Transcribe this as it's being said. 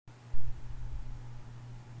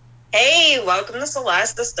Hey, welcome to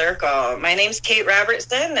Celeste the Circle. My name's Kate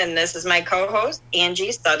Robertson, and this is my co-host, Angie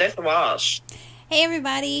Suddeth Walsh. Hey,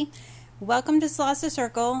 everybody. Welcome to Celeste the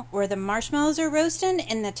Circle, where the marshmallows are roasting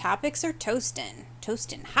and the topics are toasting.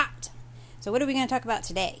 Toasting hot. So what are we going to talk about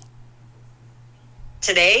today?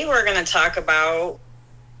 Today, we're going to talk about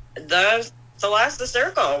the Celeste the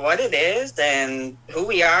Circle, what it is, and who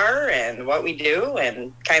we are, and what we do,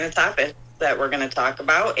 and kind of topics that we're going to talk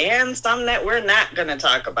about, and some that we're not going to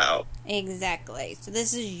talk about. Exactly. So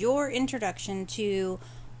this is your introduction to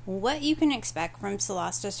what you can expect from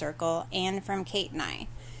Celeste the Circle and from Kate and I.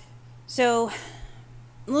 So,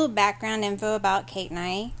 a little background info about Kate and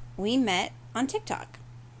I. We met on TikTok.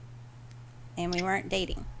 And we weren't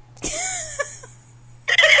dating.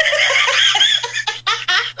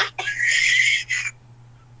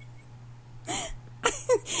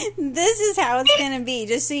 This is how it's going to be,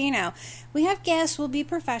 just so you know. We have guests, we'll be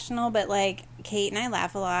professional, but like Kate and I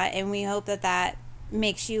laugh a lot, and we hope that that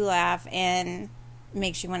makes you laugh and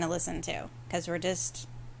makes you want to listen to, because we're just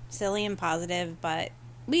silly and positive, but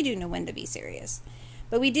we do know when to be serious.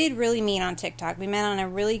 But we did really meet on TikTok. We met on a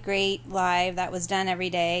really great live that was done every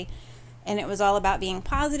day, and it was all about being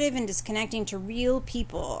positive and just connecting to real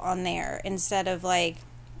people on there, instead of like,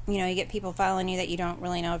 you know, you get people following you that you don't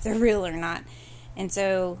really know if they're real or not. And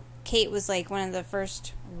so Kate was like one of the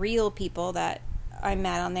first real people that I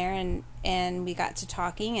met on there, and we got to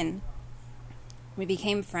talking, and we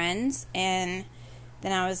became friends, and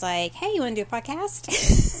then I was like, hey, you want to do a podcast?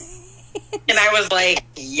 And I was like,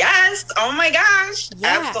 yes, oh my gosh,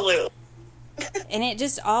 yeah. Absolutely. And it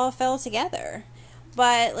just all fell together.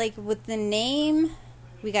 But like with the name,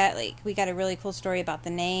 we got a really cool story about the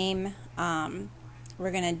name.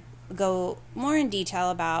 We're going to go more in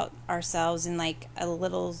detail about ourselves in like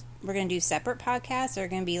we're going to do separate podcasts. They're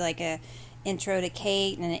going to be like a intro to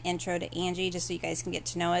Kate and an intro to Angie, just so you guys can get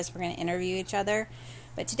to know us. We're going to interview each other.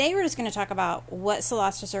 But today we're just going to talk about what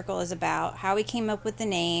Celeste the Circle is about, how we came up with the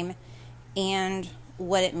name, and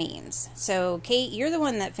what it means. So Kate, you're the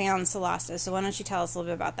one that found Celeste, so why don't you tell us a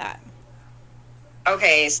little bit about that?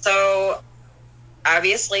 Okay, so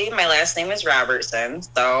obviously my last name is Robertson,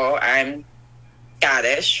 so I'm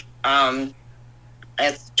Scottish.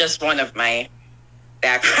 It's just one of my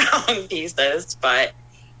background pieces, but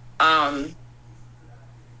I've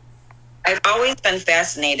always been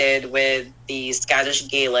fascinated with the Scottish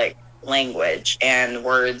Gaelic language and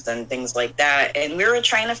words and things like that, and we were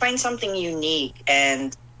trying to find something unique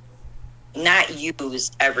and not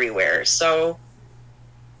used everywhere. So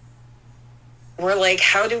we're like,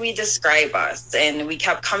 how do we describe us? And we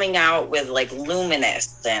kept coming out with like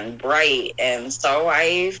luminous and bright. And so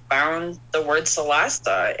I found the word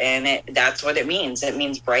Celesta, and that's what it means. It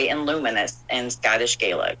means bright and luminous in Scottish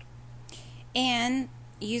Gaelic. And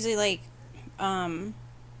usually like you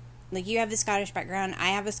have the Scottish background, I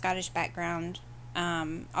have a Scottish background,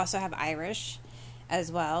 also have Irish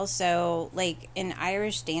as well. So like in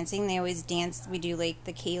Irish dancing, they always dance, we do like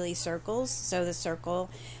the Cayley circles, so the circle.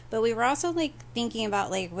 But we were also like thinking about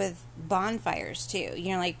like with bonfires too,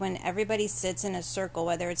 you know, like when everybody sits in a circle,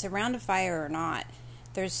 whether it's around a fire or not,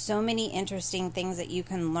 there's so many interesting things that you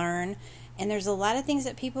can learn, and there's a lot of things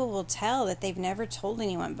that people will tell that they've never told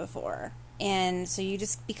anyone before, and so you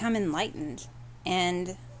just become enlightened.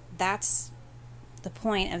 And that's the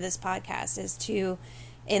point of this podcast, is to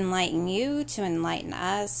enlighten you, to enlighten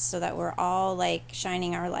us, so that we're all like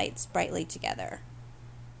shining our lights brightly together.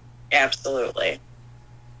 Absolutely.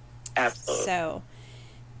 Absolutely. So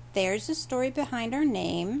there's a story behind our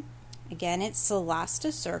name. Again, it's Celeste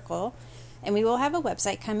the Circle, and we will have a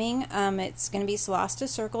website coming. It's going to be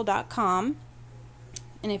celestecircle.com,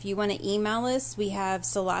 and if you want to email us, we have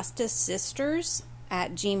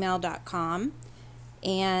celestesisters@gmail.com,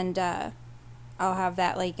 and I'll have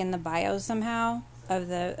that like in the bio somehow of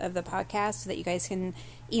the podcast, so that you guys can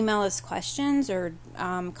email us questions or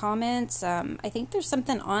comments. I think there's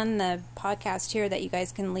something on the podcast here that you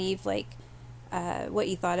guys can leave, like what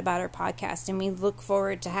you thought about our podcast, and we look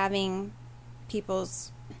forward to having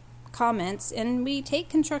people's comments, and we take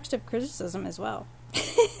constructive criticism as well.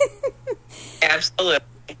 Absolutely.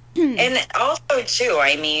 And also, too,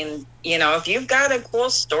 I mean, you know, if you've got a cool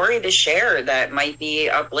story to share that might be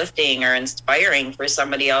uplifting or inspiring for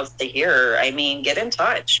somebody else to hear, I mean, get in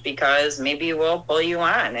touch, because maybe we'll pull you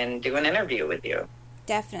on and do an interview with you.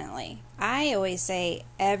 Definitely. I always say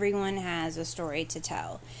everyone has a story to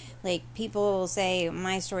tell. Like, people will say,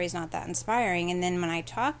 my story's not that inspiring, and then when I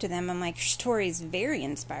talk to them, I'm like, your story's very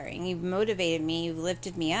inspiring. You've motivated me. You've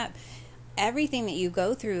lifted me up. Everything that you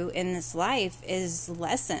go through in this life is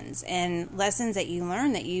lessons, and lessons that you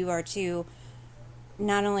learn that you are to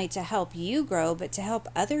not only to help you grow, but to help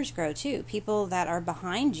others grow too. People that are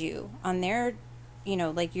behind you on their,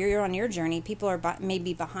 like you're on your journey, people are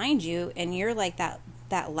maybe behind you, and you're like that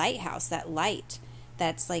lighthouse, that light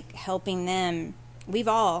that's like helping them. We've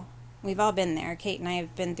all been there. Kate and I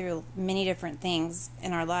have been through many different things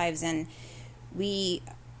in our lives, and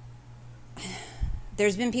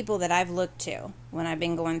there's been people that I've looked to when I've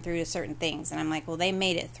been going through certain things, and I'm like, well, they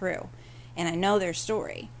made it through, and I know their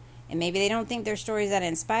story. And maybe they don't think their story is that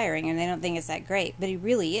inspiring, and they don't think it's that great, but it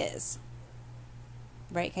really is.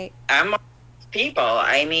 Right, Kate? I'm people.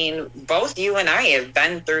 I mean, both you and I have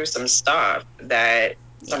been through some stuff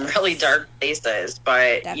some really dark places,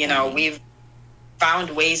 but, Definitely. We've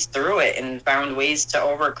found ways through it and found ways to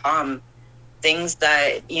overcome things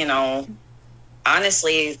that,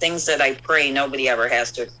 honestly, things that I pray nobody ever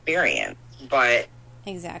has to experience. But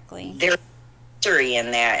exactly, there's history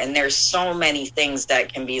in that, and there's so many things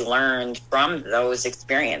that can be learned from those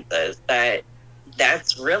experiences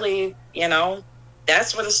that's really,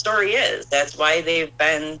 that's what a story is. That's why they've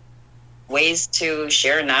been ways to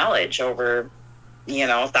share knowledge over,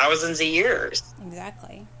 thousands of years.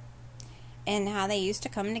 Exactly. And how they used to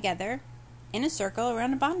come together in a circle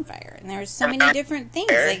around a bonfire. And there were so many different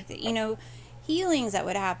things, like, healings that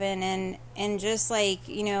would happen, and just like,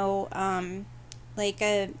 like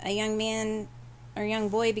a young man or young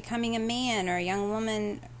boy becoming a man, or a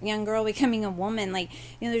young girl becoming a woman. Like,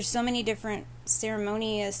 there's so many different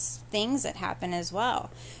ceremonious things that happen as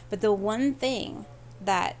well. But the one thing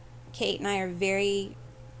that Kate and I are very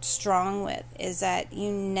strong with is that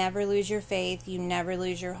you never lose your faith, you never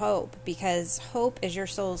lose your hope, because hope is your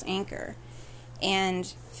soul's anchor, and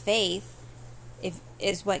faith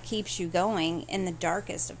is what keeps you going in the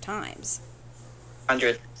darkest of times.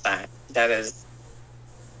 100%. That is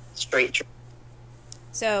straight true.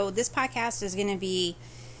 So this podcast is going to be,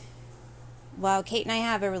 well, Kate and I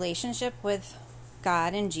have a relationship with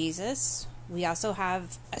God and Jesus. We also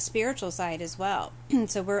have a spiritual side as well.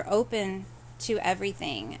 So we're open to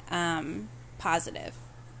everything positive.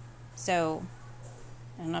 So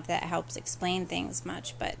I don't know if that helps explain things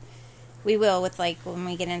much, but we will with, like, when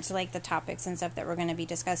we get into, like, the topics and stuff that we're going to be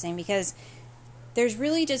discussing, because there's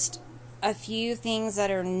really just a few things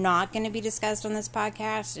that are not going to be discussed on this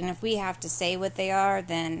podcast, and if we have to say what they are,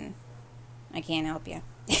 then I can't help you.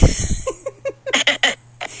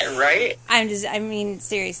 Right? I mean,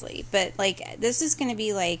 seriously. But, like, this is going to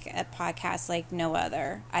be, like, a podcast like no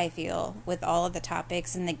other, I feel, with all of the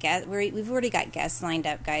topics and the guests. We've already got guests lined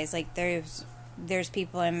up, guys. Like, there's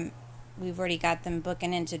people we've already got them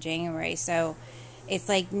booking into January. So it's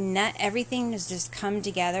like not everything has just come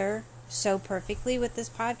together so perfectly with this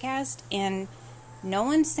podcast, and no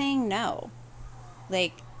one's saying no.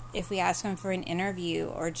 Like, if we ask them for an interview,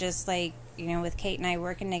 or just like, with Kate and I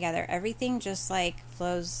working together, everything just like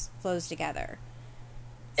flows together.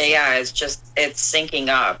 Yeah, it's syncing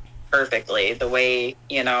up perfectly the way,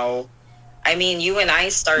 I mean, you and I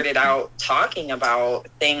started out talking about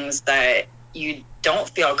things that you don't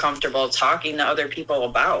feel comfortable talking to other people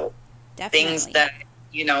about. Definitely. Things that,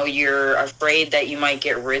 you're afraid that you might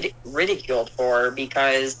get ridiculed for,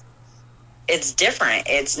 because it's different.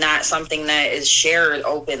 It's not something that is shared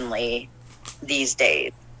openly these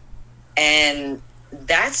days. And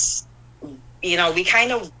that's, we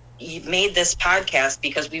kind of made this podcast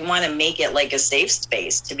because we want to make it like a safe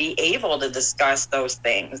space to be able to discuss those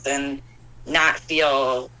things and not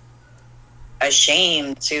feel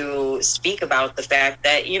ashamed to speak about the fact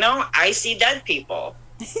that, I see dead people.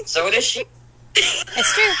 So does she.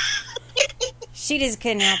 It's true. She just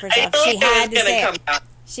couldn't help herself. She had to say it.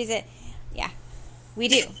 She said, yeah, we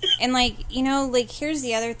do. And, like, here's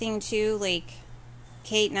the other thing, too. Like,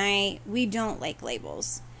 Kate and I, we don't like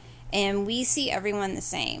labels. And we see everyone the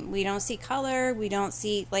same. We don't see color. We don't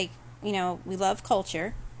see, like, we love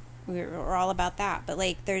culture. We're all about that. But,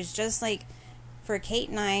 like, there's just, like, for Kate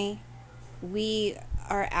and I, we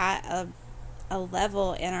are at a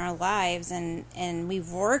level in our lives, and we've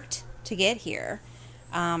worked to get here,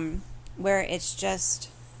 where it's just,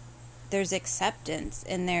 there's acceptance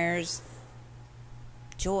and there's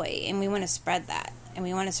joy, and we want to spread that, and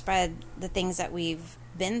we want to spread the things that we've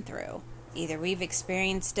been through. Either we've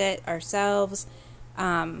experienced it ourselves,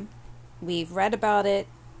 we've read about it,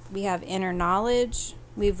 we have inner knowledge,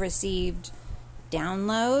 we've received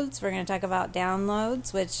downloads. We're going to talk about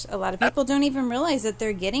downloads, which a lot of people don't even realize that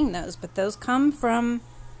they're getting those, but those come from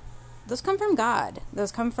God.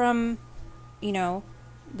 Those come from,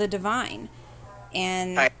 the divine.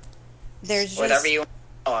 And there's just, whatever you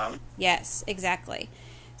want. Yes, exactly.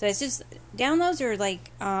 So it's just, downloads are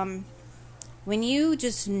like, when you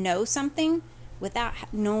just know something without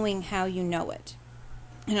knowing how you know it.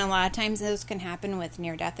 And a lot of times those can happen with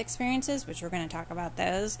near-death experiences, which we're going to talk about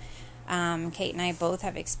those. Kate and I both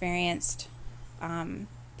have experienced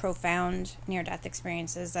profound near-death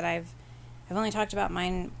experiences that I've only talked about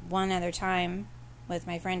mine one other time with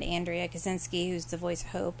my friend Andrea Kaczynski, who's the voice of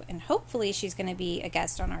hope, and hopefully she's going to be a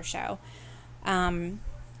guest on our show.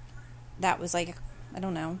 That was like, I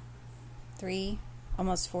don't know,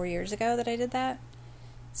 almost 4 years ago that I did that.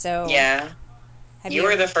 So yeah, you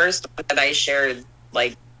were the first one that I shared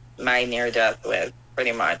like my near death with,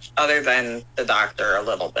 pretty much, other than the doctor a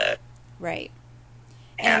little bit. Right.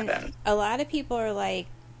 Happened. And a lot of people are like,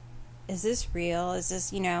 is this real? Is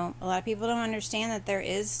this, a lot of people don't understand that there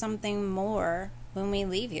is something more when we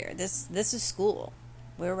leave here. This is school.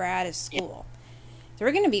 Where we're at is school. Yeah. So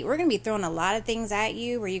we're gonna be throwing a lot of things at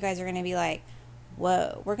you where you guys are gonna be like,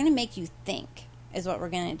 whoa, we're gonna make you think is what we're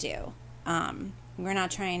gonna do. We're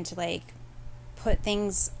not trying to like put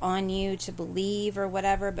things on you to believe or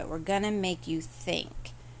whatever, but we're gonna make you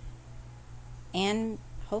think and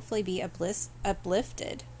hopefully be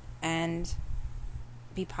uplifted and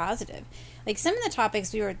be positive. Like some of the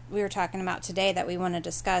topics we were talking about today that we want to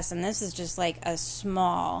discuss, and this is just like a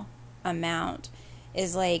small amount,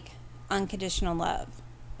 is like unconditional love.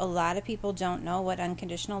 A lot of people don't know what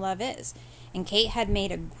unconditional love is. And Kate had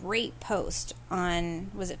made a great post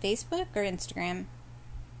on, was it Facebook or Instagram?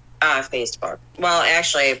 Facebook. Well,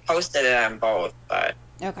 actually, I posted it on both, but...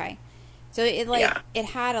 Okay. So it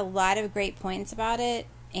had a lot of great points about it,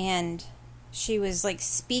 and she was like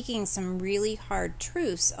speaking some really hard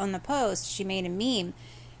truths on the post. She made a meme.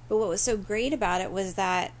 But what was so great about it was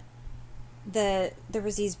that there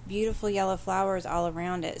was these beautiful yellow flowers all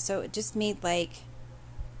around it. So it just made like,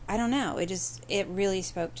 I don't know, it really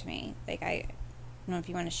spoke to me. Like, I don't know if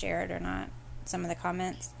you want to share it or not, some of the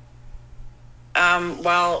comments.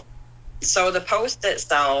 Well, so the post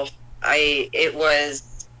itself, it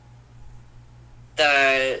was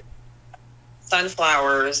the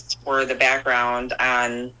sunflowers were the background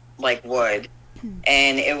on like wood,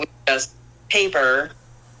 and it was just paper,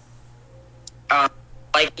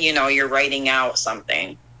 like, you're writing out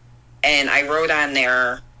something. And I wrote on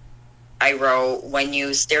there, when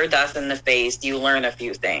you stare death in the face, you learn a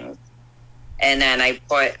few things. And then I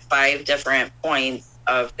put 5 different points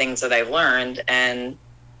of things that I've learned, and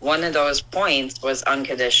one of those points was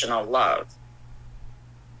unconditional love.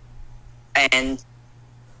 And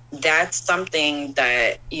that's something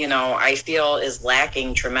that, I feel is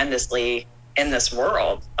lacking tremendously in this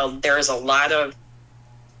world. There's a lot of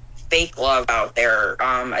fake love out there,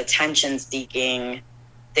 attention seeking,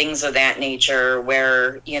 things of that nature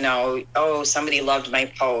where, somebody loved my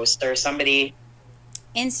post, or somebody...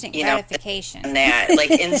 Instant gratification. And that,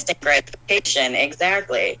 like instant gratification,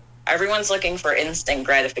 exactly. Everyone's looking for instant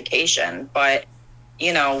gratification. But,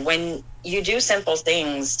 when you do simple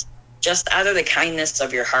things just out of the kindness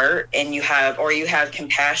of your heart, and you have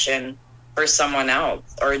compassion for someone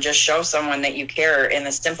else, or just show someone that you care in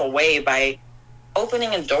a simple way by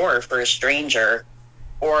opening a door for a stranger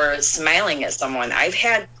or smiling at someone. I've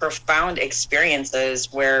had profound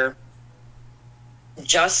experiences where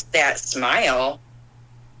just that smile,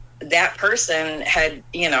 that person had,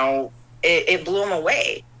 it blew them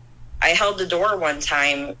away. I held the door one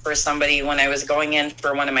time for somebody when I was going in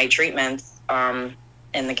for one of my treatments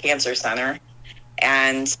in the cancer center,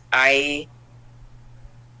 and I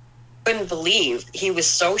couldn't believe, he was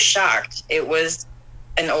so shocked. It was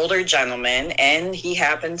an older gentleman, and he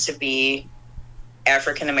happened to be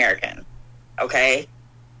African American, okay?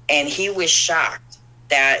 And he was shocked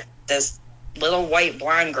that this little white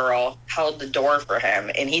blonde girl held the door for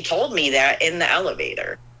him, and he told me that in the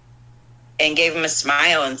elevator, and gave him a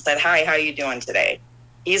smile and said, "Hi, how you doing today?"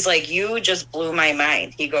 He's like, "You just blew my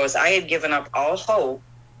mind." He goes, "I had given up all hope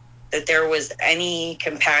that there was any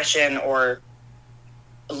compassion or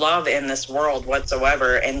love in this world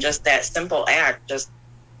whatsoever, and just that simple act,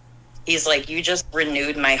 he's like, you just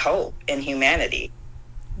renewed my hope in humanity."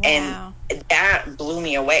 Wow. And that blew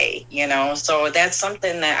me away, So that's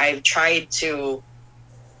something that I've tried to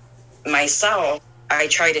myself. I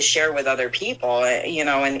try to share with other people,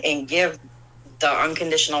 and give the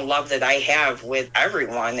unconditional love that I have with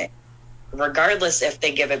everyone, regardless if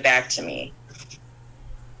they give it back to me.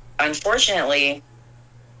 Unfortunately,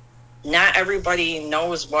 not everybody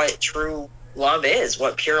knows what true love is,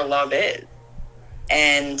 what pure love is.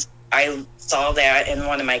 And I saw that in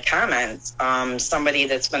one of my comments. Somebody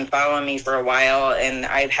that's been following me for a while, and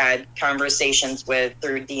I've had conversations with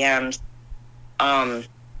through DMs,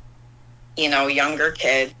 younger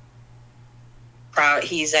kid,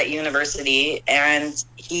 he's at university, and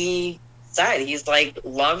he said, he's like,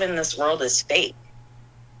 love in this world is fake.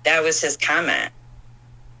 That was his comment.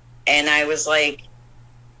 And I was like,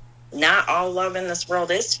 not all love in this world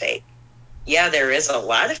is fake. Yeah, there is a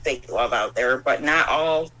lot of fake love out there, but not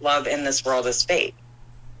all love in this world is fake.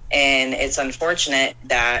 And it's unfortunate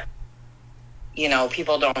that, you know,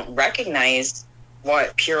 people don't recognize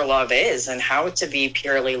what pure love is and how to be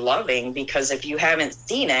purely loving, because if you haven't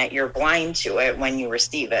seen it, you're blind to it when you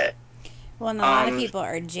receive it. Well, and a lot of people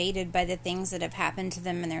are jaded by the things that have happened to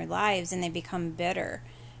them in their lives, and they become bitter.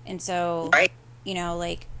 And so, right. You know,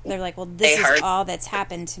 like, they're like, well, this is all that's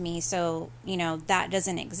happened to me, so, you know, that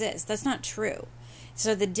doesn't exist. That's not true.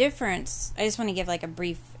 So the difference, I just want to give like a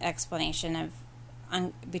brief explanation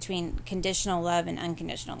of between conditional love and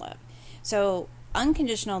unconditional love. So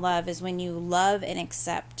unconditional love is when you love and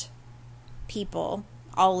accept people,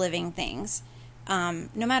 all living things, no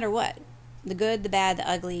matter what. The good, the bad, the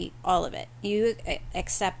ugly, all of it. You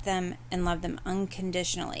accept them and love them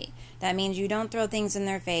unconditionally. That means you don't throw things in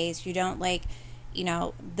their face. You don't, like, you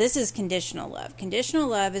know, this is conditional love. Conditional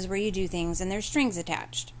love is where you do things and there's strings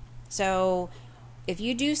attached. So if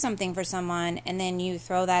you do something for someone and then you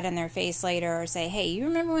throw that in their face later or say, hey, you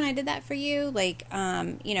remember when I did that for you? Like,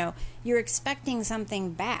 you know, you're expecting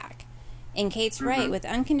something back. And Kate's right. With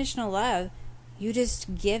unconditional love, you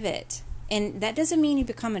just give it. And that doesn't mean you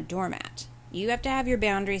become a doormat. You have to have your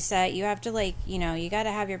boundaries set. You have to, like, you know, you got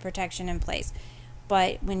to have your protection in place.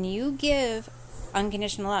 But when you give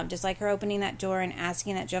unconditional love, just like her opening that door and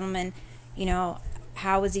asking that gentleman, you know,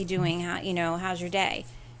 how is he doing? How, you know, how's your day?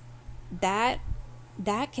 That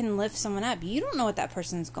can lift someone up. You don't know what that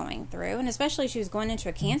person's going through. And especially if she was going into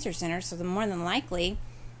a cancer center, so the more than likely,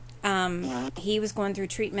 he was going through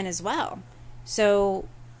treatment as well. So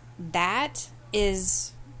that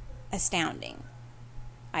is astounding,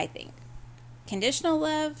 I think. Conditional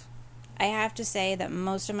love, I have to say that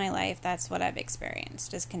most of my life, that's what I've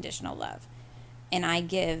experienced, is conditional love. And I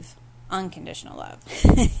give unconditional love.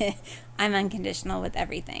 I'm unconditional with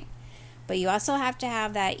everything. But you also have to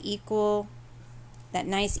have that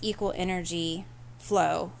nice equal energy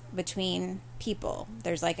flow between people.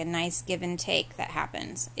 There's like a nice give and take that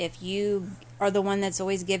happens. If you are the one that's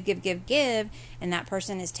always give, and that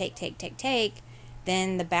person is take,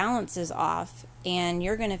 then the balance is off and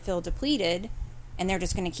you're going to feel depleted and they're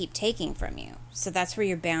just going to keep taking from you. So that's where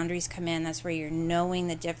your boundaries come in. That's where you're knowing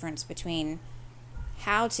the difference between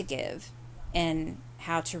how to give and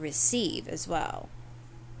how to receive as well.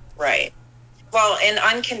 Right. Well, and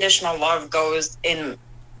unconditional love goes in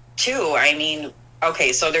too. I mean,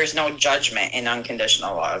 okay, so there's no judgment in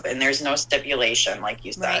unconditional love and there's no stipulation, like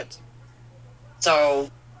you said. Right. So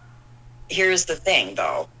here's the thing,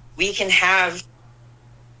 though. We can have,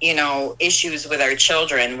 you know, issues with our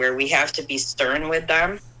children where we have to be stern with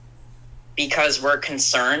them because we're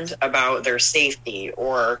concerned about their safety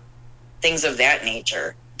or things of that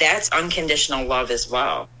nature. That's unconditional love as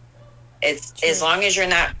well. It's true. As long as you're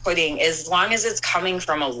not as long as it's coming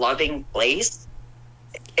from a loving place,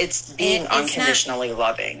 it's being unconditionally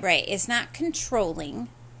loving. Right. It's not controlling,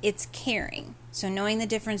 it's caring. So knowing the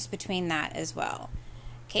difference between that as well.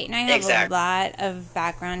 Kate and I have a lot of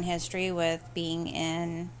background history with being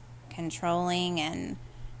in controlling and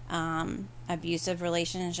abusive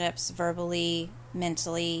relationships, verbally,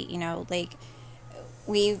 mentally, you know, like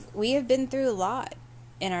we have been through a lot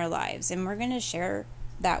in our lives, and we're going to share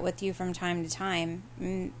that with you from time to time,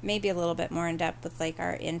 maybe a little bit more in depth with like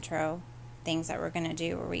our intro things that we're going to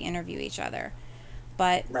do where we interview each other.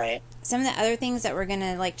 But some of the other things that we're going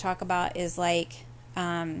to like talk about is like,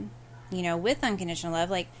 you know, with unconditional love,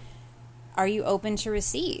 like, are you open to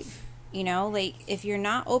receive? You know, like if you're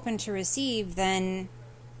not open to receive, then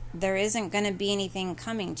there isn't going to be anything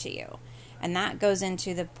coming to you. And that goes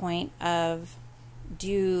into the point of,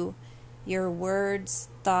 do your words,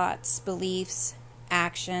 thoughts, beliefs,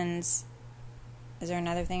 actions, is there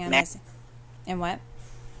another thing I'm missing? And what?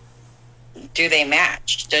 Do they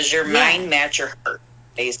match? Does your mind match your heart,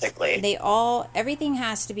 basically? Everything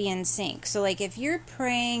has to be in sync. So like if you're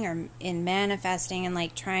praying or in manifesting and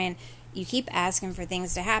like trying, you keep asking for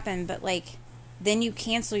things to happen, but like then you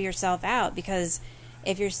cancel yourself out, because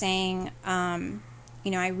if you're saying,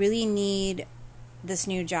 you know, I really need this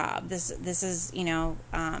new job, this is, you know,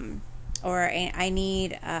 or I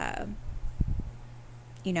need,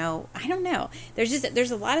 you know, I don't know.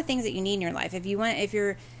 There's a lot of things that you need in your life. If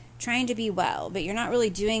you're trying to be well, but you're not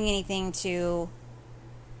really doing anything to,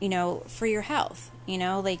 you know, for your health, you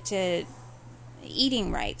know, like to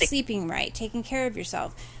eating right, sleeping right, taking care of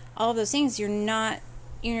yourself, all of those things,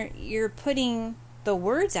 you're putting the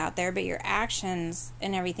words out there, but your actions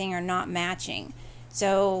and everything are not matching.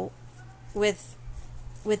 So with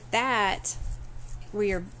that,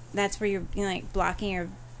 that's where you're, you know, like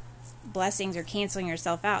blocking blessings or canceling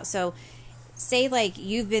yourself out. So say like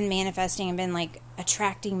you've been manifesting and been like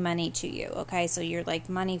attracting money to you, okay? So you're like,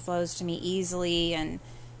 money flows to me easily and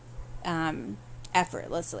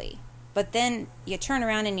effortlessly. But then you turn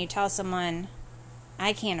around and you tell someone,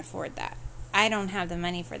 I can't afford that. I don't have the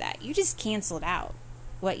money for that. You just canceled out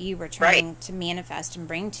what you were trying to manifest and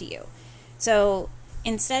bring to you. So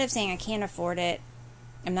instead of saying, I can't afford it,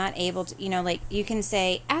 I'm not able to, like you can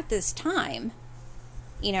say, at this time,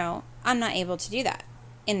 I'm not able to do that.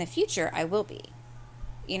 In the future, I will be.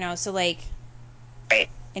 So like,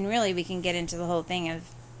 and really we can get into the whole thing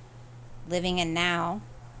of living in now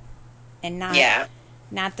and not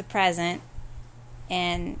the present.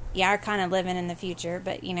 And are kind of living in the future,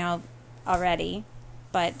 but already.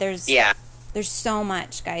 But there's so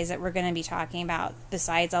much, guys, that we're going to be talking about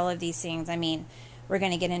besides all of these things. I mean, we're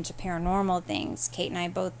going to get into paranormal things. Kate and I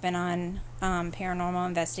both been on paranormal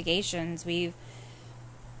investigations. I've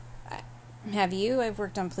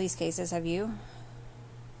worked on police cases. Have you?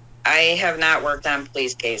 I have not worked on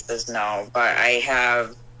police cases, no, but I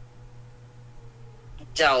have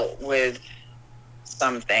dealt with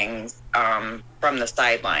some things from the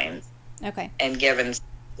sidelines. Okay. And given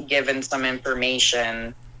some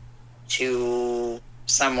information to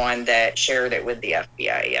someone that shared it with the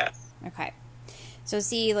FBI, yes. Okay. So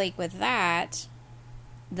see, like with that,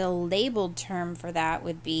 the labeled term for that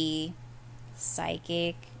would be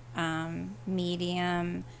psychic,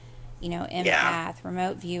 medium, empath,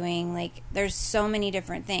 remote viewing. Like there's so many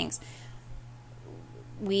different things.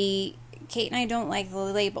 Kate and I don't like the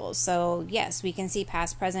labels. So yes, we can see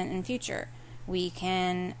past, present, and future. We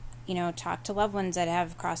can, talk to loved ones that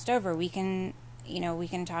have crossed over. We can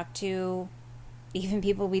talk to even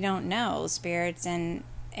people we don't know, spirits and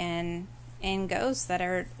ghosts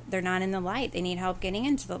they're not in the light. They need help getting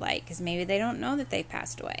into the light because maybe they don't know that they've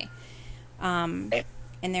passed away. And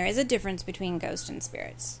there is a difference between ghosts and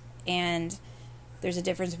spirits. And there's a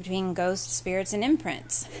difference between ghosts, spirits, and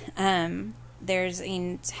imprints. There's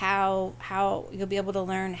how you'll be able to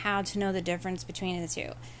learn how to know the difference between the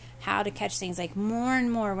two, how to catch things. Like more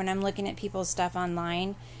and more when I'm looking at people's stuff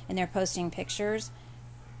online and they're posting pictures,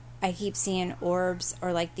 I keep seeing orbs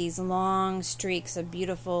or like these long streaks of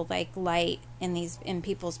beautiful like light in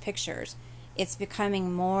people's pictures. It's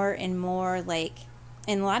becoming more and more like,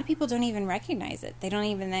 and a lot of people don't even recognize it. They don't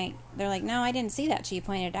even they're like, no, I didn't see that till you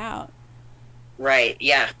pointed it out. Right.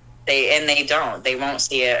 Yeah. They won't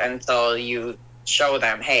see it until you show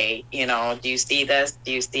them, hey, do you see this?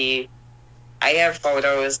 Do you see? I have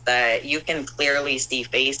photos that you can clearly see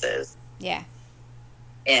faces. Yeah.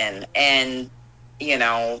 And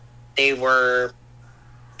they were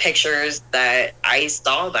pictures that I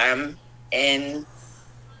saw them in,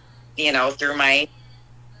 through my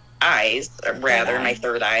eyes, or rather my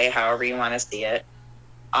third eye, however you want to see it,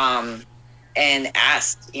 and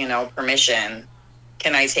asked, permission.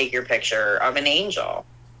 Can I take your picture of an angel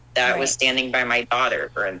that was standing by my daughter,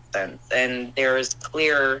 for instance? And there's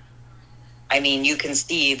clear, you can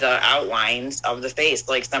see the outlines of the face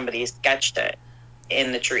like somebody sketched it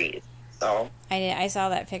in the trees. So I saw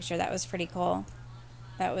that picture. That was pretty cool.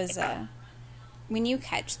 That was when you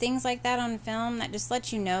catch things like that on film, that just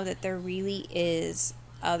lets you know that there really is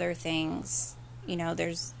other things.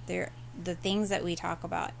 There's the things that we talk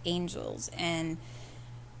about, angels and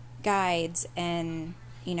guides and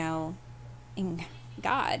and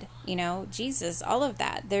God, Jesus, all of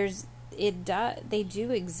that. They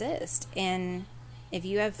do exist, and if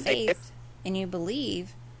you have faith and you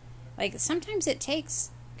believe, like sometimes it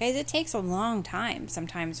takes a long time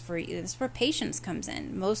sometimes for you. That's where patience comes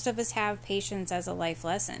in. Most of us have patience as a life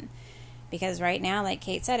lesson because right now, like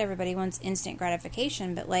Kate said, everybody wants instant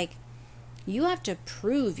gratification, but like you have to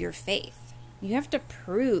prove your faith. You have to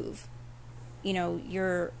prove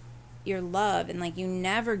your love, and like you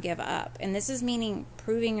never give up. And this is meaning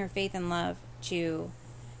proving your faith and love to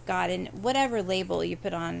God and whatever label you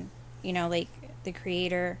put on, like the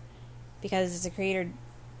creator, because the creator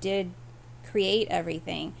did create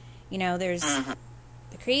everything. There's the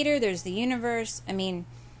creator, there's the universe.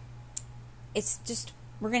 It's just,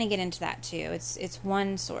 we're going to get into that too. It's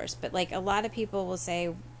one source, but like a lot of people will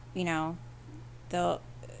say,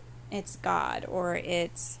 it's God, or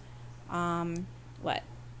it's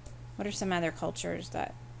what are some other cultures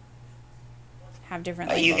that have different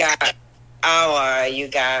labels? You got Allah, you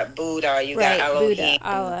got Buddha, you got Elohim. Buddha,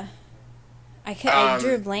 Allah. I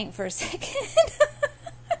drew a blank for a second.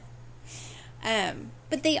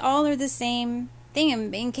 But they all are the same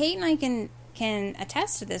thing. And Kate and I can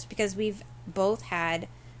attest to this because we've both had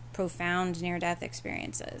profound near-death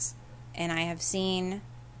experiences. And I have seen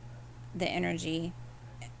the energy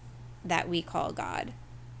that we call God.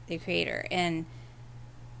 the creator, and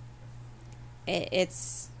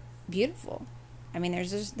it's beautiful. I mean,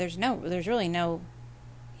 there's really no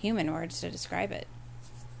human words to describe it.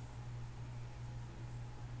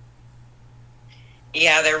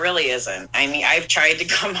 Yeah, there really isn't. I mean, I've tried to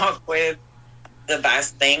come up with the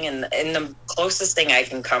best thing, and the closest thing I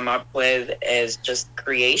can come up with is just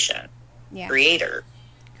creation. Yeah. Creator.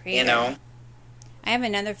 You know? I have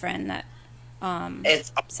another friend that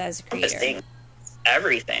it's says creator.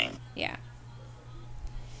 Everything. Yeah.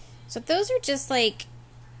 So those are just like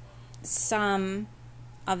some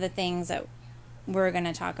of the things that we're going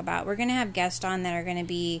to talk about. We're going to have guests on that are going to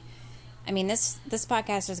be, I mean, this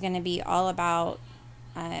podcast is going to be all about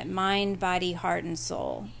mind, body, heart, and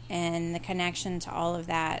soul, and the connection to all of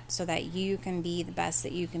that so that you can be the best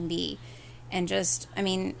that you can be. And just, I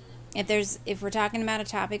mean, if we're talking about a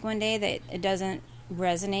topic one day that it doesn't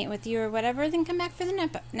resonate with you or whatever, then come back for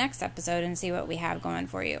the next episode and see what we have going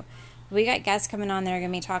for you. We got guests coming on that are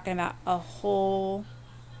going to be talking about a whole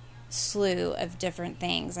slew of different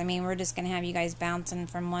things. I mean, we're just going to have you guys bouncing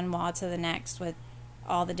from one wall to the next with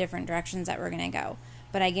all the different directions that we're going to go.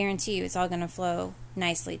 But I guarantee you it's all going to flow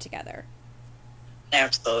nicely together.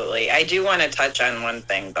 Absolutely. I do want to touch on one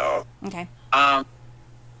thing, though. Okay.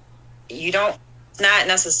 It's not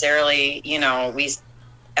necessarily,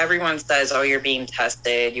 everyone says, oh, you're being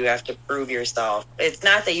tested. You have to prove yourself. It's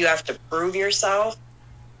not that you have to prove yourself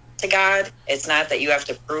to God. It's not that you have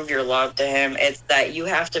to prove your love to him. It's that you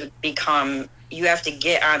have to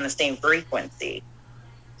get on the same frequency.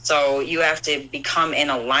 So you have to become in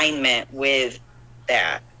alignment with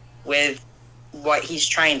that, with what he's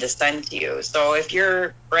trying to send to you. So if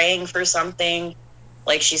you're praying for something,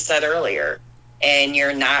 like she said earlier, and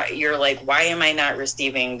you're like, why am I not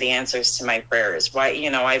receiving the answers to my prayers? Why,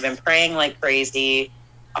 I've been praying like crazy.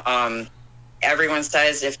 Everyone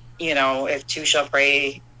says if two shall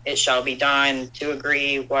pray, it shall be done, to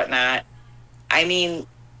agree, whatnot. I mean,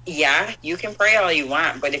 yeah, you can pray all you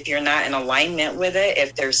want, but if you're not in alignment with it,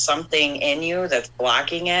 if there's something in you that's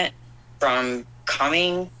blocking it from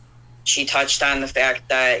coming, she touched on the fact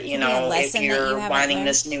that, if you're wanting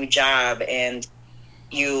this new job and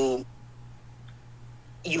you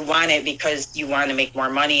want it because you want to make more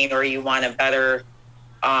money, or you want a better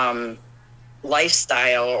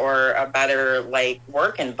lifestyle, or a better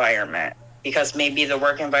work environment, because maybe the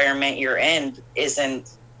work environment you're in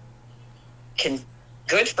isn't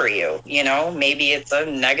good for you. Maybe it's a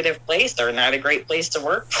negative place or not a great place to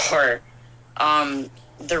work for.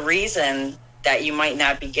 The reason that you might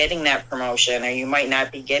not be getting that promotion, or you might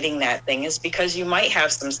not be getting that thing, is because you might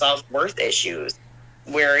have some self-worth issues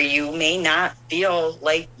where you may not feel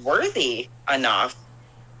worthy enough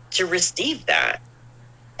to receive that.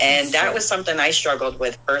 And that was something I struggled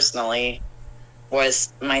with personally,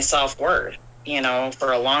 was my self-worth,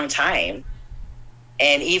 for a long time.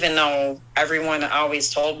 And even though everyone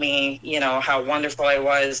always told me, how wonderful I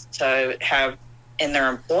was to have in their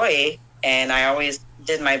employ, and I always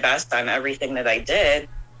did my best on everything that I did,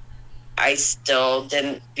 I still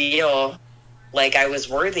didn't feel like I was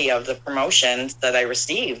worthy of the promotions that I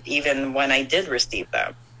received, even when I did receive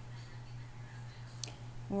them.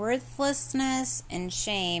 Worthlessness and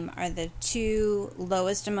shame are the two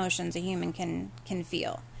lowest emotions a human can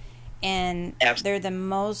feel. And they're the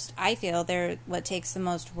most, I feel, they're what takes the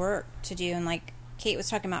most work to do. And like Kate was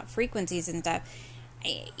talking about frequencies and stuff,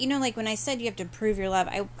 when I said you have to prove your love,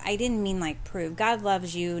 I didn't mean prove. God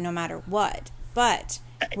loves you no matter what. But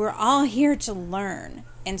we're all here to learn.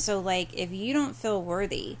 And so, if you don't feel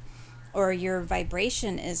worthy, or your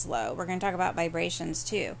vibration is low, we're going to talk about vibrations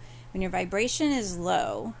too. When your vibration is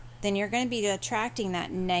low, then you're going to be attracting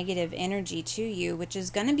that negative energy to you, which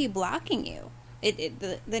is going to be blocking you.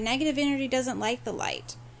 The negative energy doesn't like the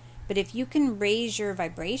light. But if you can raise your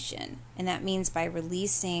vibration, and that means by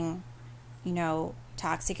releasing,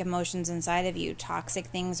 toxic emotions inside of you, toxic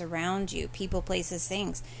things around you, people, places,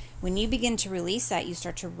 things. When you begin to release that, you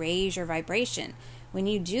start to raise your vibration. When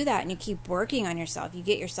you do that and you keep working on yourself, you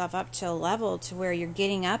get yourself up to a level to where you're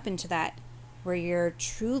getting up into that, where you're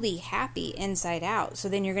truly happy inside out. So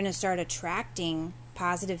then you're going to start attracting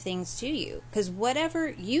positive things to you. Because whatever,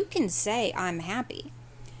 you can say, I'm happy.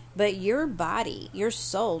 But your body, your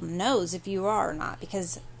soul knows if you are or not.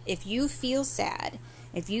 Because if you feel sad,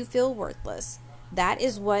 if you feel worthless, that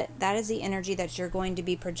is the energy that you're going to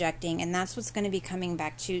be projecting, and that's what's going to be coming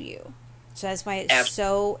back to you. So that's why it's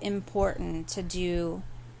so important to do,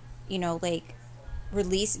 doing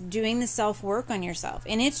the self-work on yourself.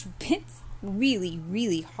 And it's really,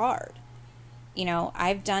 really hard.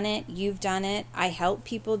 I've done it, you've done it, I help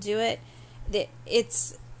people do it.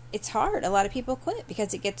 It's hard. A lot of people quit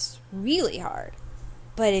because it gets really hard.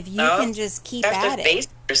 But if you can just keep at it. You have to face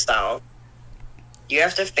yourself. You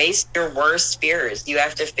have to face your worst fears. You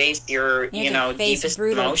have to face your, deepest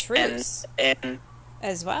emotions. And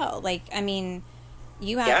as well. Like, I mean,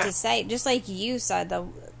 you have to say, just like you said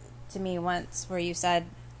to me once, where you said,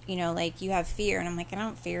 like, you have fear. And I'm like, I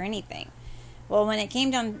don't fear anything. Well, when it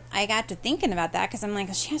came down, I got to thinking about that because I'm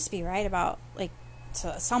like, she has to be right about, like,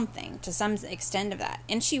 to some extent of that.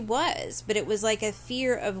 And she was, but it was like a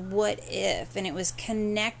fear of what if, and it was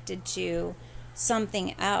connected to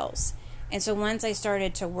something else. And so once I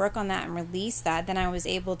started to work on that and release that, then I was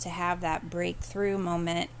able to have that breakthrough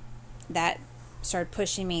moment that started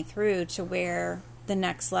pushing me through to where the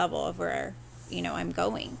next level of where, I'm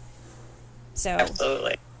going. So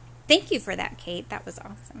absolutely. Thank you for that, Kate. That was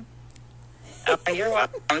awesome. Oh, you're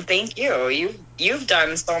welcome. Thank you. You've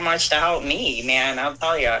done so much to help me, man. I'll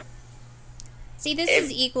tell you. See, this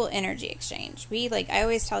is equal energy exchange. I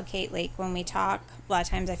always tell Kate, like, when we talk, a lot of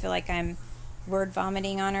times I feel like I'm word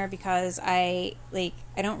vomiting on her because I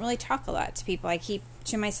don't really talk a lot to people. I keep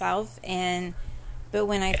to myself, but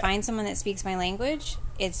when I find someone that speaks my language,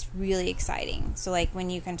 it's really exciting. So, like,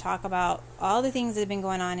 when you can talk about all the things that have been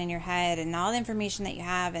going on in your head and all the information that you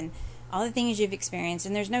have and all the things you've experienced,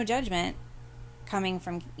 and there's no judgment coming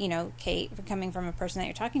from, Kate, coming from a person that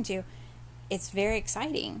you're talking to, it's very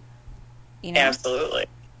exciting. Absolutely.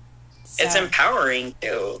 So, it's empowering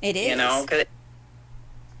too. It is. Because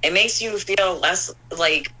it makes you feel less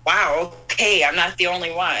like, wow, okay, I'm not the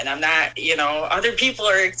only one. I'm not, other people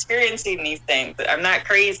are experiencing these things. I'm not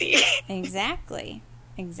crazy. Exactly.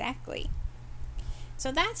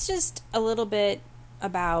 So that's just a little bit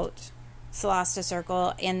about Solasta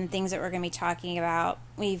Circle and the things that we're going to be talking about.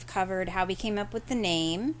 We've covered how we came up with the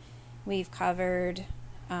name. We've covered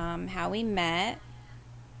how we met.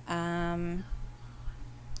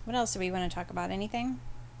 What else do we want to talk about? Anything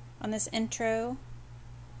on this intro?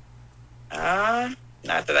 Not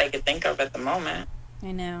that I could think of at the moment.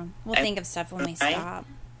 I know. We'll think of stuff when we stop.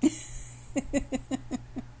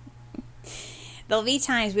 There'll be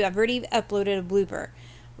times, I've already uploaded a blooper,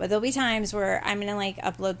 but there'll be times where I'm going to,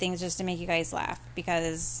 upload things just to make you guys laugh,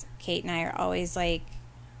 because Kate and I are always,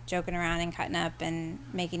 joking around and cutting up and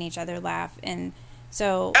making each other laugh. And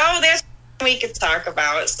so... Oh, there's we could talk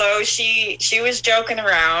about. So she was joking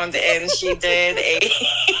around, and she did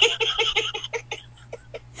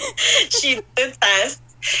she did a test,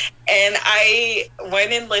 and I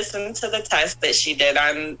went and listened to the test that she did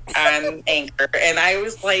on Anchor, and I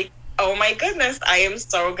was like, oh my goodness, I am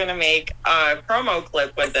so gonna make a promo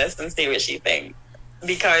clip with this and see what she thinks,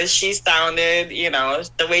 because she sounded,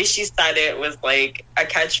 the way she said it was like a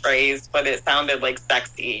catchphrase, but it sounded like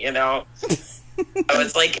sexy, It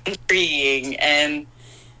was intriguing, and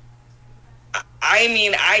I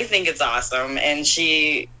mean, I think it's awesome. And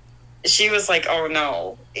she was like, "Oh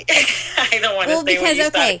no, I don't want to say what you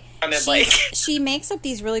said." It sounded she makes up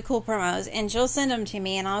these really cool promos, and she'll send them to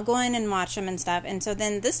me, and I'll go in and watch them and stuff. And so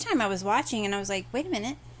then this time I was watching, and I was like, "Wait a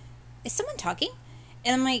minute, is someone talking?"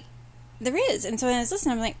 And I'm like, "There is." And so then I was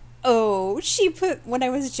listening. I'm like, "Oh, she put when I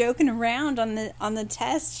was joking around on the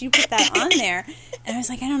test, she put that on there." And I was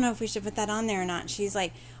like, "I don't know if we should put that on there or not." And she's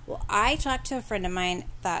like, "Well, I talked to a friend of mine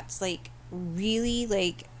that's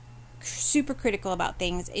really super critical about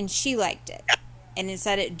things, and she liked it, and it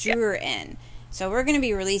said it drew her in. So we're going to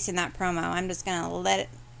be releasing that promo. I'm just going to let it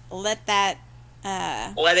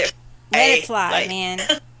fly, man.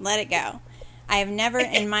 Let it go. I have never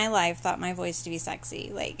in my life thought my voice to be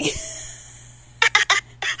sexy.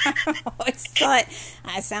 I always thought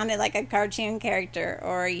I sounded like a cartoon character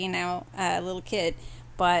or, a little kid.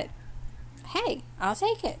 But, hey, I'll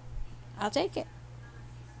take it.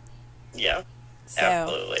 Yeah, so,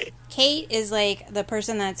 absolutely. Kate is, the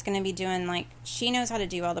person that's going to be doing, she knows how to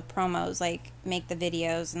do all the promos, make the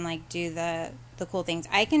videos and, do the cool things.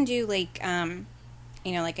 I can do, I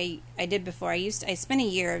did before. I spent a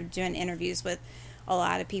year doing interviews with a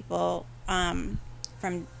lot of people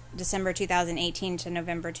from December 2018 to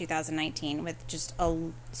November 2019 with just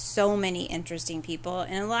so many interesting people,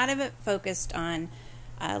 and a lot of it focused on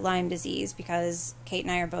Lyme disease, because Kate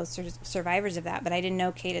and I are both survivors of that, but I didn't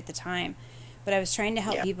know Kate at the time. But I was trying to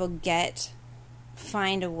help people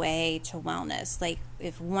find a way to wellness.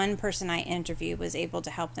 If one person I interviewed was able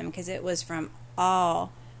to help them, because it was from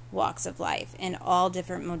all walks of life and all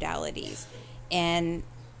different modalities. And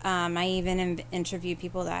I even interviewed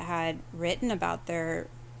people that had written about their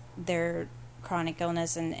chronic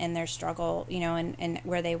illness and their struggle, and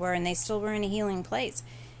where they were, and they still were in a healing place.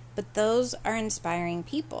 But those are inspiring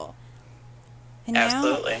people. And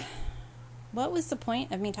absolutely. Now, what was the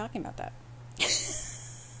point of me talking about that?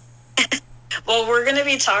 Well, we're going to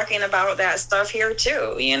be talking about that stuff here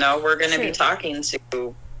too. You know, we're going to be talking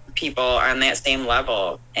to people on that same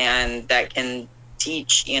level and that can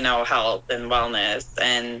teach, you know, health and wellness.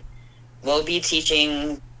 And we'll be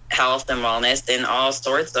teaching health and wellness in all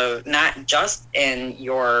sorts of, not just in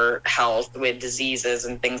your health with diseases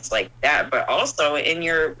and things like that, but also in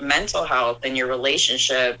your mental health and your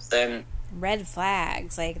relationships and red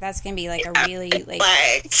flags. Like, that's gonna be like a really like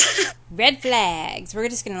flags. red flags. We're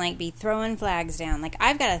just gonna like be throwing flags down. Like,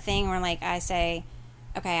 I've got a thing where like I say,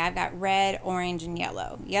 okay, I've got red, orange, and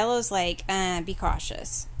yellow. Yellow's like, be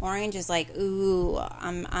cautious. Orange is like, ooh,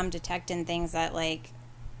 I'm detecting things that like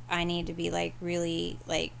I need to be like really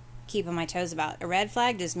like keeping my toes about. A red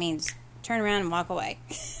flag just means turn around and walk away.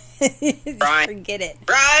 Right. Forget it.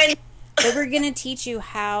 Right. But we're going to teach you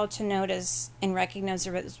how to notice and recognize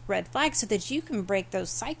the red flags so that you can break those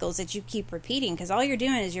cycles that you keep repeating. Because all you're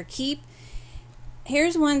doing is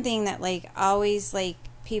here's one thing that like always like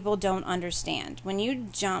people don't understand. When you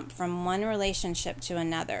jump from one relationship to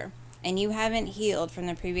another and you haven't healed from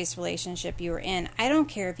the previous relationship you were in, I don't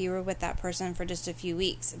care if you were with that person for just a few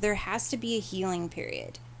weeks. There has to be a healing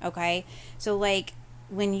period, okay? So like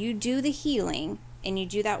when you do the healing and you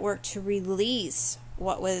do that work to release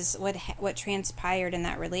what transpired in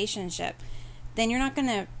that relationship, then you're not going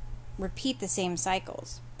to repeat the same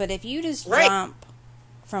cycles. But if you just jump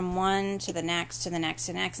from one to the next to the next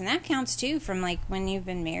to the next, and that counts too from like when you've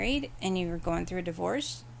been married and you're going through a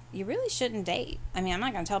divorce, you really shouldn't date. I mean, I'm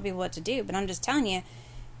not going to tell people what to do, but I'm just telling you,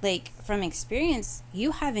 like from experience,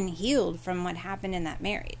 you haven't healed from what happened in that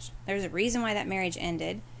marriage. There's a reason why that marriage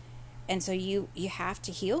ended, and so you have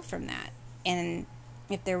to heal from that. And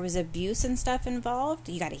if there was abuse and stuff involved,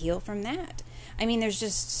 you got to heal from that. I mean, there's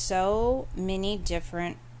just so many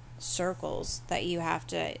different circles that you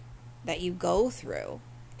go through,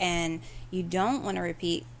 and you don't want to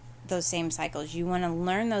repeat those same cycles. You want to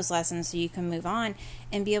learn those lessons so you can move on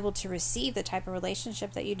and be able to receive the type of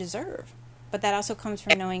relationship that you deserve. But that also comes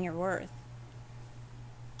from knowing your worth.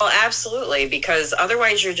 Well, absolutely, because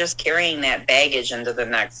otherwise you're just carrying that baggage into the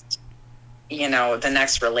next, you know, the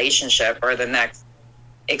next relationship or the next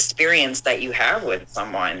experience that you have with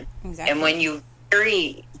someone. Exactly. And when you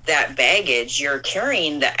carry that baggage, you're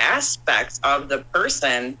carrying the aspects of the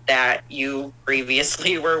person that you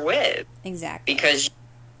previously were with. Exactly. Because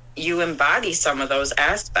you embody some of those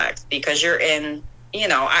aspects because you're in, you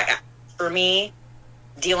know, for me,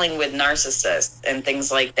 dealing with narcissists and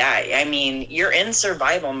things like that, I mean, you're in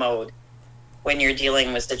survival mode when you're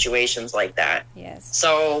dealing with situations like that. Yes.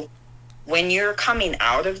 So when you're coming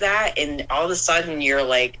out of that and all of a sudden you're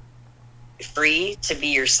like free to be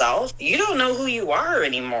yourself, you don't know who you are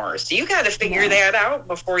anymore. So you got to figure that out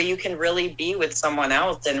before you can really be with someone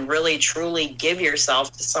else and really truly give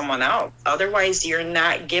yourself to someone else. Otherwise, you're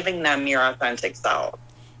not giving them your authentic self.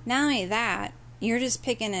 Not only that, you're just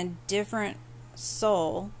picking a different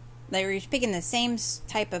soul. Like you're picking the same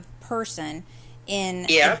type of person in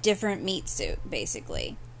a different meat suit,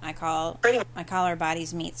 basically. I call our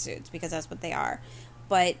bodies meat suits because that's what they are.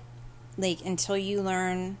 But like until you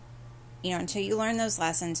learn those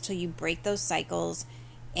lessons, till you break those cycles,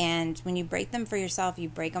 and when you break them for yourself, you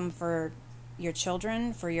break them for your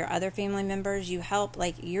children, for your other family members. You help,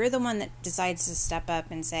 like you're the one that decides to step up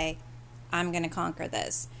and say, I'm going to conquer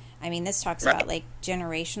this. I mean, this talks about like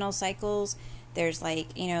generational cycles. There's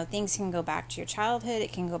like, you know, things can go back to your childhood.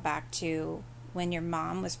 It can go back to when your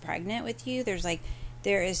mom was pregnant with you.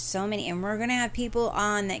 There is so many, and we're going to have people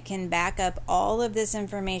on that can back up all of this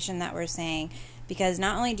information that we're saying, because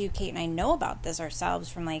not only do Kate and I know about this ourselves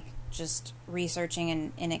from like just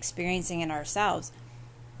researching and experiencing it ourselves,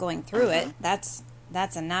 going through it, that's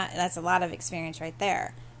a lot of experience right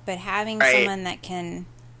there. But having someone that can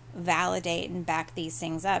validate and back these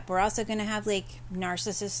things up, we're also going to have like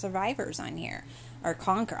narcissist survivors on here, or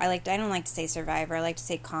conquer. I don't like to say survivor. I like to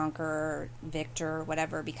say conqueror, victor, or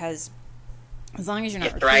whatever, because as long as you're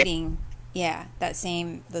not repeating, those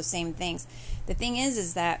same things. The thing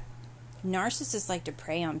is that narcissists like to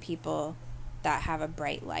prey on people that have a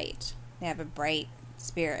bright light. They have a bright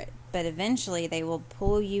spirit. But eventually they will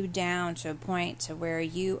pull you down to a point to where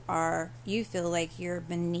you feel like you're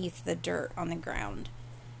beneath the dirt on the ground.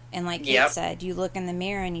 And like Kate said, you look in the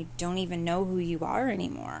mirror and you don't even know who you are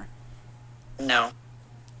anymore. No.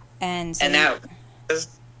 And so that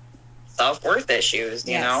is self-worth issues,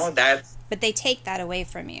 you know? But they take that away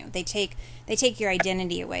from you. They take your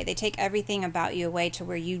identity away. They take everything about you away to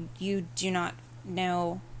where you do not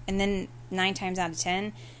know. And then 9 times out of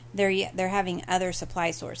 10, they're having other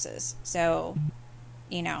supply sources. So,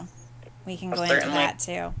 you know, we can go into that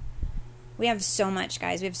too. we have so much,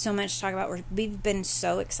 guys. We have so much to talk about. We've been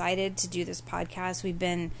so excited to do this podcast. We're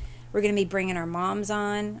going to be bringing our moms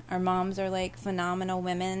on. Our moms are like phenomenal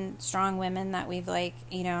women, strong women that we've like,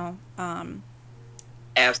 you know,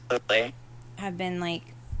 absolutely have been like,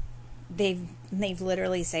 they've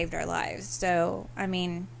literally saved our lives. So, I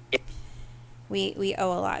mean, we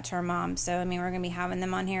owe a lot to our moms. So, I mean, we're going to be having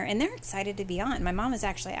them on here, and they're excited to be on. My mom was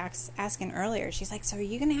actually asking earlier. She's like, so are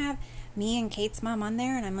you going to have me and Kate's mom on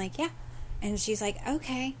there? And I'm like, yeah. And she's like,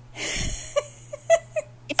 okay. So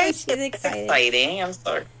she's excited. Exciting.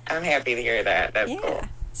 I'm happy to hear that. That's cool.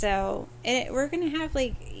 So we're going to have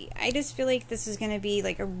like, I just feel like this is going to be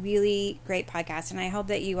like a really great podcast, and I hope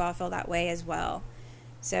that you all feel that way as well.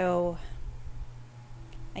 So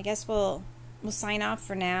I guess we'll sign off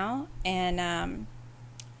for now, and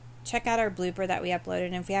check out our blooper that we uploaded.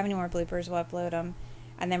 And if we have any more bloopers, we'll upload them.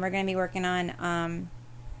 And then we're going to be working on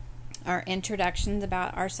our introductions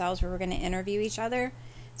about ourselves, where we're going to interview each other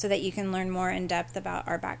so that you can learn more in depth about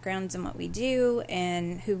our backgrounds and what we do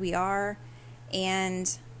and who we are.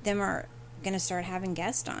 And then we're going to start having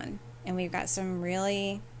guests on. And we've got some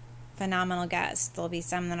really phenomenal guests. There'll be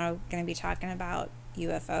some that are going to be talking about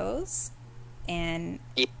UFOs and,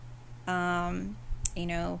 you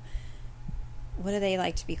know, what do they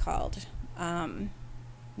like to be called?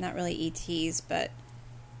 Not really ETs, but...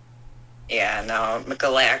 Yeah, no,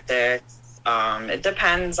 galactics. It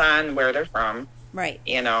depends on where they're from. Right.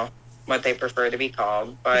 You know, what they prefer to be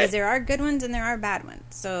called. But because there are good ones and there are bad ones.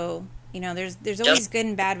 So, you know, there's always good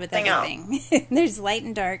and bad with everything. There's light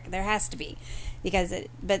and dark. There has to be.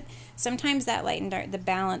 But sometimes that light and dark, the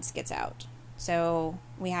balance gets out. So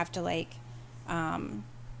we have to like,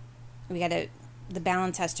 the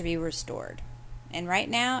balance has to be restored. And right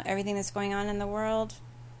now, everything that's going on in the world,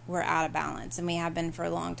 we're out of balance, and we have been for a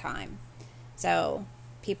long time. So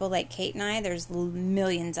people like Kate and I, there's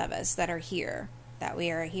millions of us that are here, that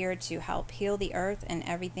we are here to help heal the earth and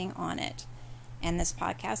everything on it. And this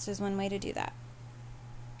podcast is one way to do that.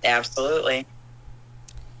 Absolutely.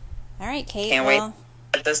 All right, Kate. Can't wait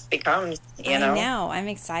what this becomes, you know? I know. I'm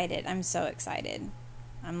excited. I'm so excited.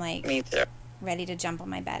 I'm like... Me too. Ready to jump on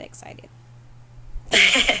my bed excited.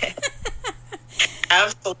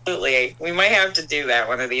 Absolutely. We might have to do that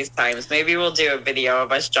one of these times. Maybe we'll do a video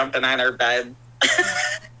of us jumping on our bed.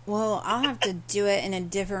 Well, I'll have to do it in a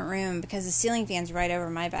different room because the ceiling fan's right over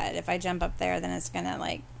my bed. If I jump up there, then it's going to,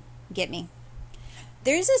 like, get me.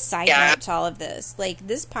 There's a side note to all of this. Like,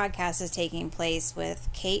 this podcast is taking place with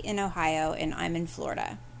Kate in Ohio, and I'm in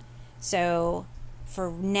Florida. So,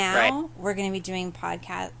 for now, we're going to be doing the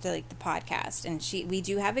podcast. And we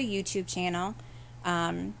do have a YouTube channel,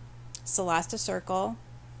 Celeste Circle.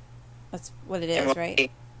 That's what it is, right?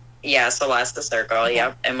 Yeah, Celeste Circle, okay.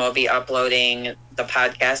 Yep. And we'll be uploading the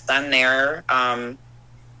podcast on there as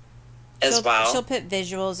well. She'll put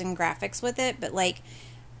visuals and graphics with it, but, like,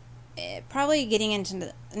 probably getting into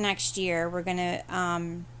the next year, we're going to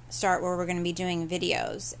start where we're going to be doing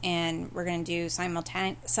videos, and we're going to do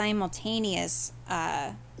simultaneous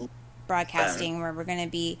broadcasting, where we're going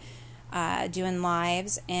to be doing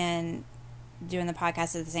lives and doing the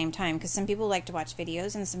podcast at the same time, because some people like to watch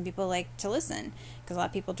videos and some people like to listen, because a lot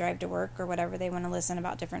of people drive to work or whatever, they want to listen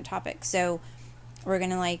about different topics. So we're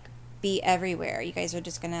going to, like, be everywhere. You guys are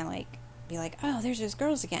just going to, like, be like, oh, there's those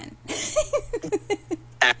girls again.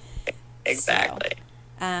 Exactly.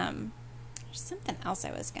 So, there's something else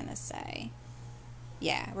I was gonna say.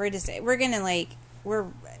 Yeah, we're just super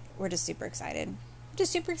excited.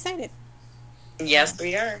 Just super excited. Yes,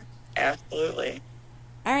 we are. Absolutely.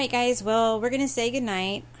 All right, guys. Well, we're gonna say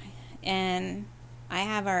goodnight, and I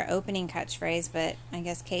have our opening catchphrase, but I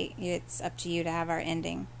guess Kate, it's up to you to have our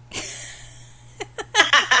ending.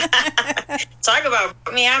 Talk about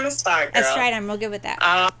put me on the spot, girl. That's right. I'm real good with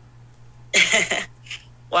that.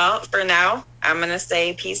 Well, for now, I'm going to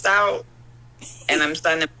say peace out, and I'm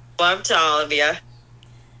sending love to all of you.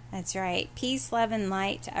 That's right. Peace, love, and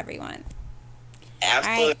light to everyone.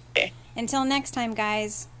 Absolutely. All right. Until next time,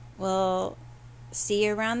 guys, we'll see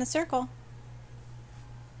you around the circle.